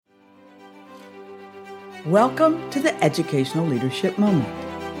Welcome to the Educational Leadership Moment,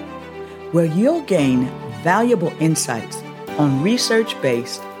 where you'll gain valuable insights on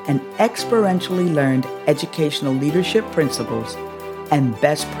research-based and experientially learned educational leadership principles and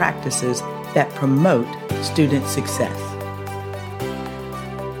best practices that promote student success.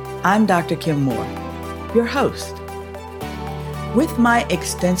 I'm Dr. Kim Moore, your host. With my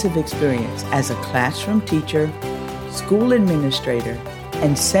extensive experience as a classroom teacher, school administrator,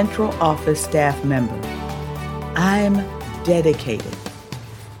 and central office staff member, I'm dedicated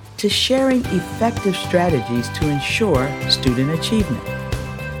to sharing effective strategies to ensure student achievement.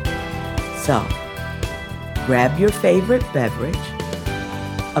 So, grab your favorite beverage,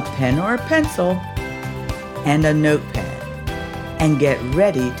 a pen or a pencil, and a notepad, and get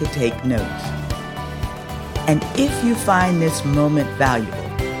ready to take notes. And if you find this moment valuable,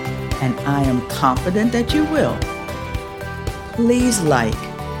 and I am confident that you will, please like,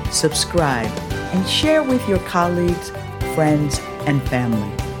 subscribe, and share with your colleagues, friends, and family.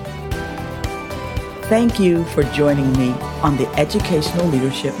 Thank you for joining me on the Educational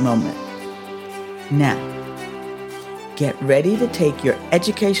Leadership Moment. Now, get ready to take your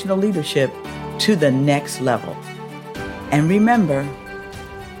educational leadership to the next level. And remember,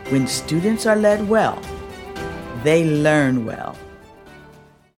 when students are led well, they learn well.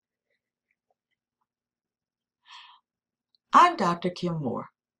 I'm Dr. Kim Moore,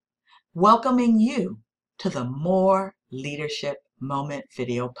 welcoming you to the More Leadership Moment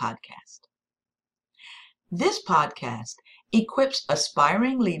video podcast. This podcast equips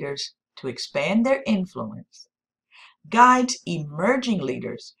aspiring leaders to expand their influence, guides emerging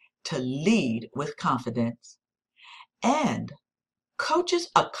leaders to lead with confidence, and coaches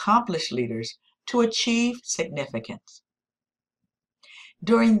accomplished leaders to achieve significance.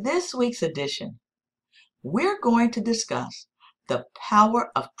 During this week's edition, we're going to discuss the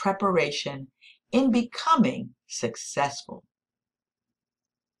power of preparation in becoming successful.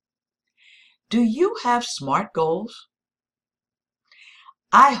 Do you have SMART goals?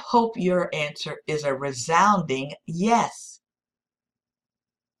 I hope your answer is a resounding yes.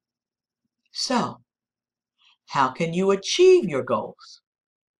 So, how can you achieve your goals?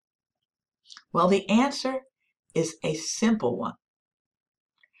 Well, the answer is a simple one.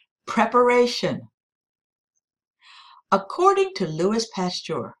 Preparation. According to Louis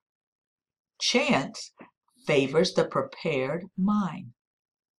Pasteur, chance favors the prepared mind.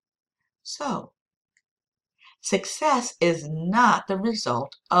 So, success is not the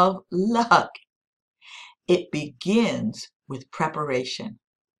result of luck. It begins with preparation.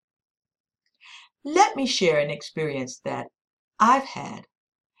 Let me share an experience that I've had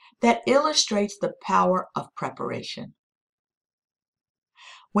that illustrates the power of preparation.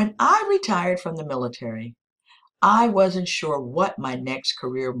 When I retired from the military, I wasn't sure what my next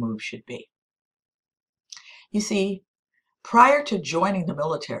career move should be. You see, prior to joining the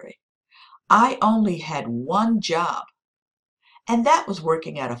military, I only had one job, and that was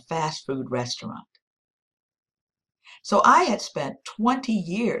working at a fast food restaurant. So I had spent 20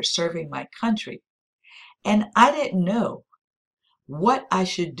 years serving my country, and I didn't know what I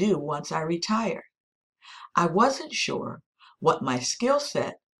should do once I retired. I wasn't sure what my skill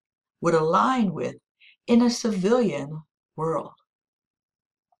set would align with in a civilian world.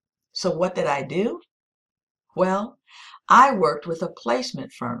 So what did I do? Well, I worked with a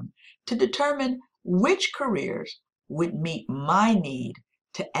placement firm to determine which careers would meet my need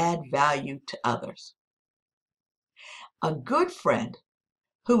to add value to others. A good friend,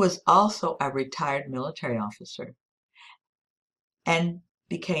 who was also a retired military officer and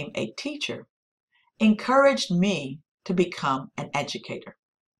became a teacher, encouraged me to become an educator.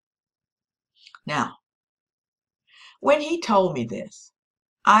 Now, when he told me this,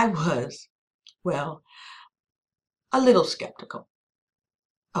 I was, a little skeptical.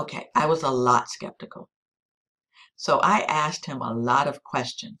 Okay, I was a lot skeptical. So I asked him a lot of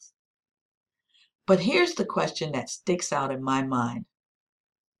questions. But here's the question that sticks out in my mind.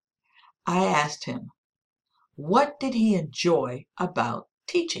 I asked him, what did he enjoy about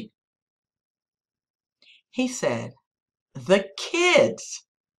teaching? He said, the kids.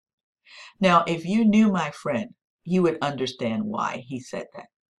 Now, if you knew my friend, you would understand why he said that.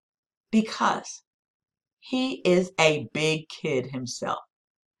 Because he is a big kid himself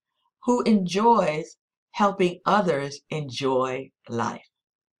who enjoys helping others enjoy life.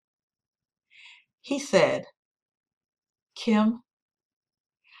 He said, Kim,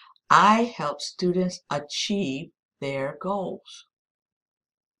 I help students achieve their goals.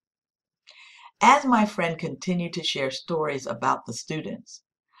 As my friend continued to share stories about the students,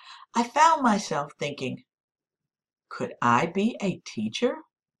 I found myself thinking, could I be a teacher?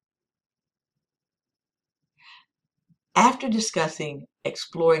 After discussing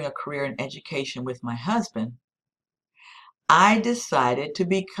exploring a career in education with my husband, I decided to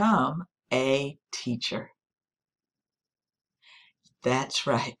become a teacher. That's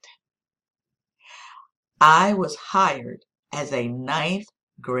right. I was hired as a ninth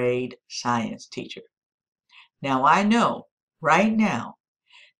grade science teacher. Now I know right now,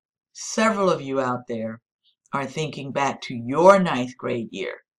 several of you out there are thinking back to your ninth grade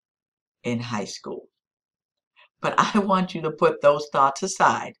year in high school. But I want you to put those thoughts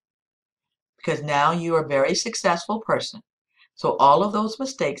aside because now you are a very successful person. So all of those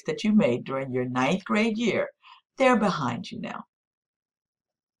mistakes that you made during your ninth grade year, they're behind you now.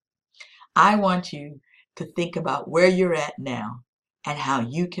 I want you to think about where you're at now and how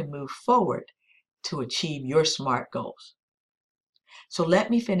you can move forward to achieve your SMART goals. So let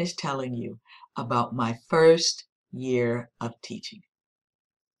me finish telling you about my first year of teaching.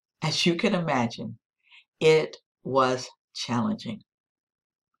 As you can imagine, it was challenging.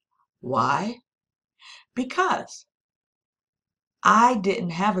 Why? Because I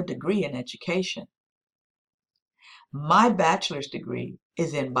didn't have a degree in education. My bachelor's degree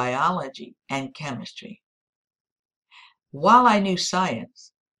is in biology and chemistry. While I knew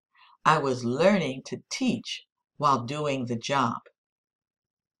science, I was learning to teach while doing the job.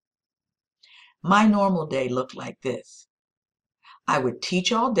 My normal day looked like this. I would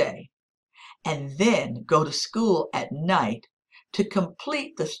teach all day and then go to school at night to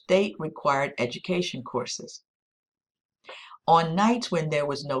complete the state-required education courses. On nights when there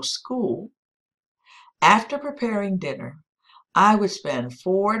was no school, after preparing dinner, I would spend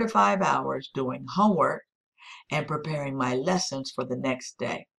 4 to 5 hours doing homework and preparing my lessons for the next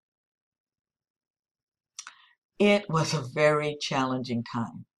day. It was a very challenging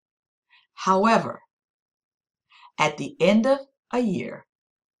time. However, at the end of a year,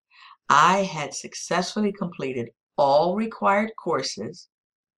 I had successfully completed all required courses.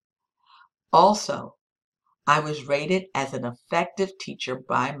 Also, I was rated as an effective teacher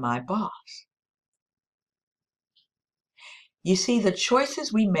by my boss. You see, the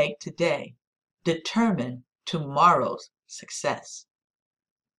choices we make today determine tomorrow's success.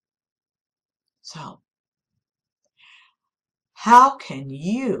 So, how can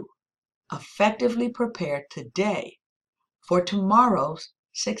you effectively prepare today for tomorrow's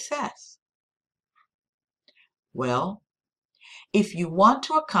success? Well, if you want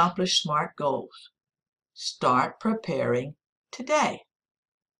to accomplish SMART goals, start preparing today.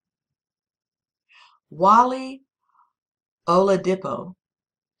 Wally Oladipo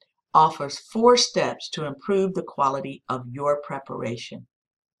offers 4 steps to improve the quality of your preparation.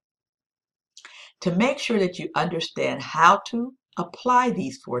 To make sure that you understand how to apply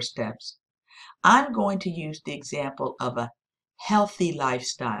these 4 steps, I'm going to use the example of a healthy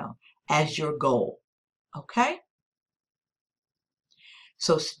lifestyle as your goal. Okay?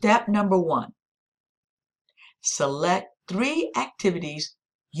 So step number 1, select 3 activities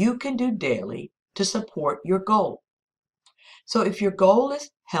you can do daily to support your goal. So if your goal is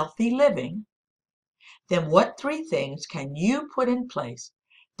healthy living, then what 3 things can you put in place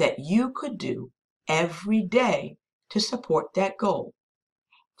that you could do every day to support that goal?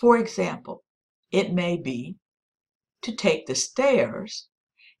 For example, it may be to take the stairs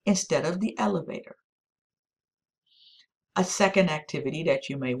instead of the elevator. A second activity that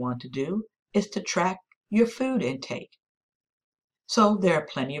you may want to do is to track your food intake. So there are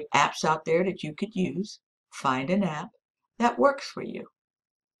plenty of apps out there that you could use. Find an app that works for you.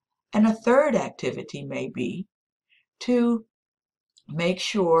 And a third activity may be to make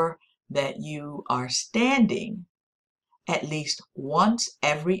sure that you are standing at least once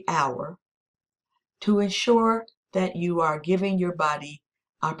every hour to ensure that you are giving your body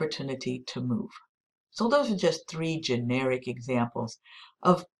opportunity to move. So those are just 3 generic examples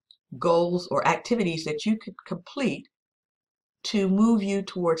of goals or activities that you could complete to move you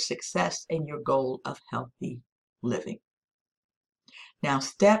towards success in your goal of healthy living. Now,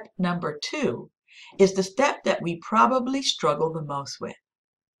 step number 2 is the step that we probably struggle the most with,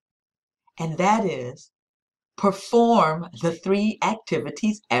 and that is perform the 3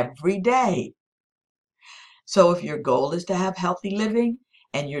 activities every day. So if your goal is to have healthy living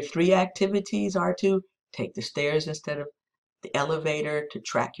and your 3 activities are to take the stairs instead of the elevator, to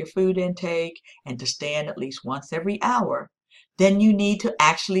track your food intake, and to stand at least once every hour, then you need to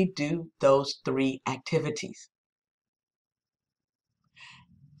actually do those 3 activities.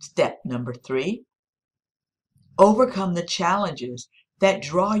 Step number 3, overcome the challenges that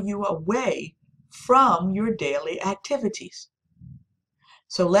draw you away from your daily activities.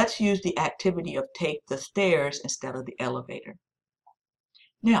 So let's use the activity of take the stairs instead of the elevator.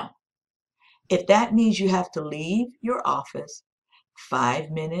 Now, If that means you have to leave your office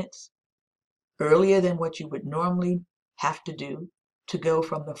 5 minutes earlier than what you would normally have to do to go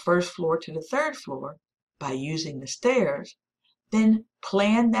from the first floor to the third floor by using the stairs, then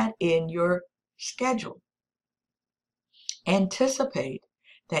plan that in your schedule. Anticipate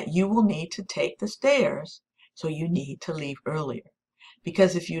that you will need to take the stairs, so you need to leave earlier.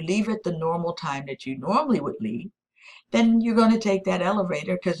 Because if you leave at the normal time that you normally would leave, then you're going to take that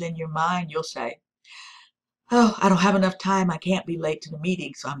elevator, because in your mind you'll say, oh, I don't have enough time, I can't be late to the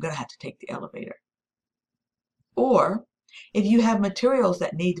meeting, so I'm going to have to take the elevator. Or if you have materials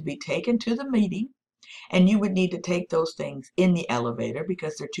that need to be taken to the meeting, and you would need to take those things in the elevator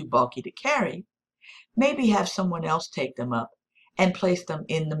because they're too bulky to carry, maybe have someone else take them up and place them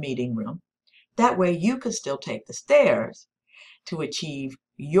in the meeting room. That way you could still take the stairs to achieve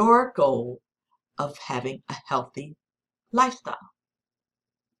your goal of having a healthy lifestyle.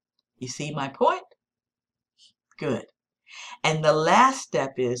 You see my point? Good. And the last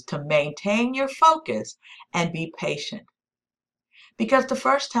step is to maintain your focus and be patient. Because the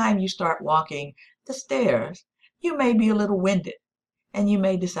first time you start walking the stairs, you may be a little winded and you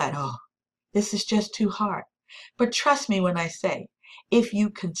may decide, oh, this is just too hard. But trust me when I say, if you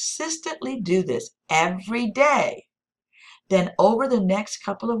consistently do this every day, then over the next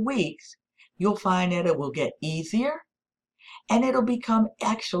couple of weeks, you'll find that it will get easier and it'll become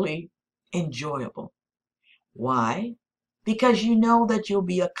actually enjoyable. Why? Because you know that you'll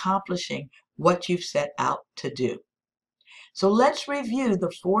be accomplishing what you've set out to do. So let's review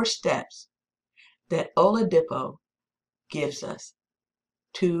the 4 steps that Oladipo gives us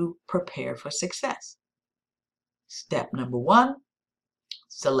to prepare for success. Step number 1,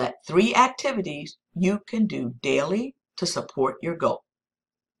 select 3 activities you can do daily to support your goal.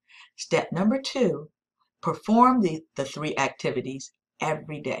 Step number 2, perform the 3 activities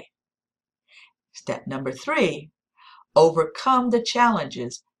every day. Step number 3, overcome the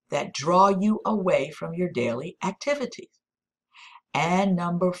challenges that draw you away from your daily activities. And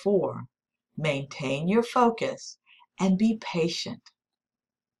number 4, maintain your focus and be patient.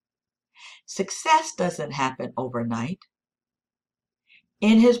 Success doesn't happen overnight.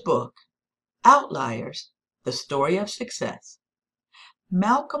 In his book, Outliers, The Story of Success,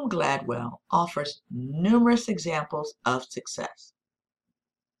 Malcolm Gladwell offers numerous examples of success.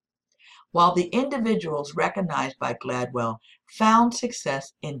 While the individuals recognized by Gladwell found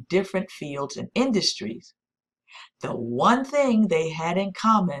success in different fields and industries, the one thing they had in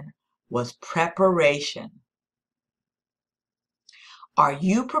common was preparation. Are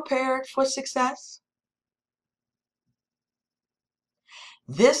you prepared for success?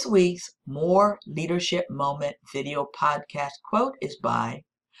 This week's More Leadership Moment video podcast quote is by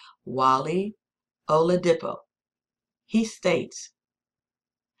Wally Oladipo. He states,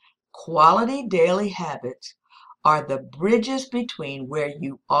 "Quality daily habits are the bridges between where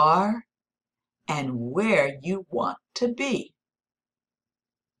you are and where you want to be."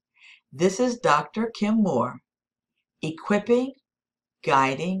 This is Dr. Kim Moore, equipping,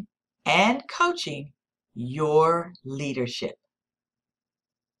 guiding, and coaching your leadership.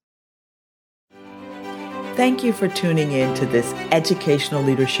 Thank you for tuning in to this educational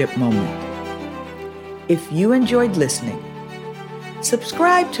leadership moment. If you enjoyed listening,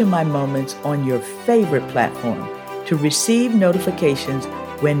 subscribe to my moments on your favorite platform to receive notifications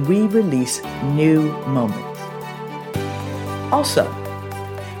when we release new moments. Also,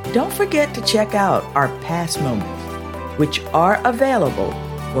 don't forget to check out our past moments, which are available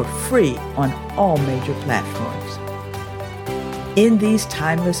for free on all major platforms. In these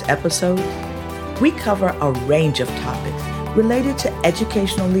timeless episodes, we cover a range of topics related to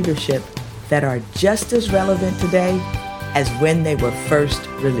educational leadership that are just as relevant today as when they were first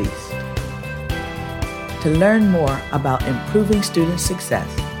released. To learn more about improving student success,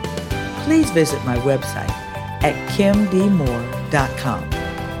 please visit my website at kimdmoore.com.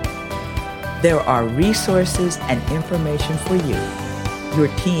 There are resources and information for you, your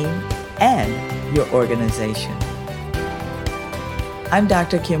team, and your organization. I'm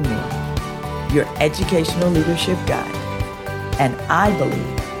Dr. Kim Moore, your educational leadership guide, and I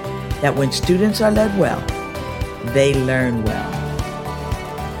believe that when students are led well, they learn well.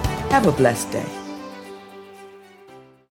 Have a blessed day.